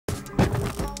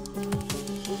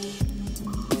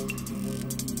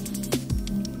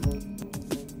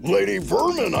Lady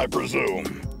Vermin, I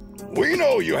presume. We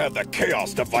know you have the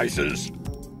Chaos devices.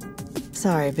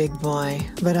 Sorry, big boy,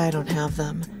 but I don't have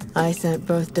them. I sent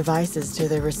both devices to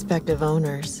their respective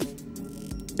owners.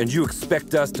 And you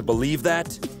expect us to believe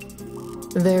that?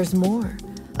 There's more.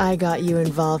 I got you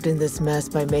involved in this mess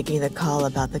by making the call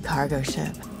about the cargo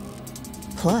ship.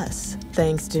 Plus,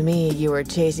 thanks to me, you were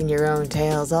chasing your own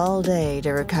tails all day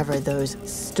to recover those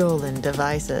stolen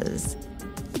devices.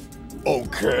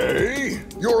 Okay,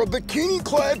 you're a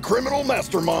bikini-clad criminal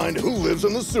mastermind who lives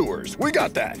in the sewers. We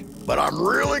got that. But I'm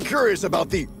really curious about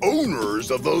the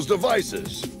owners of those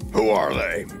devices. Who are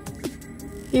they?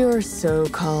 Your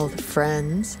so-called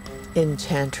friends,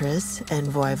 Enchantress and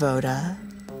Voivoda.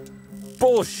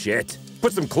 Bullshit!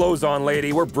 Put some clothes on,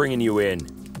 lady. We're bringing you in.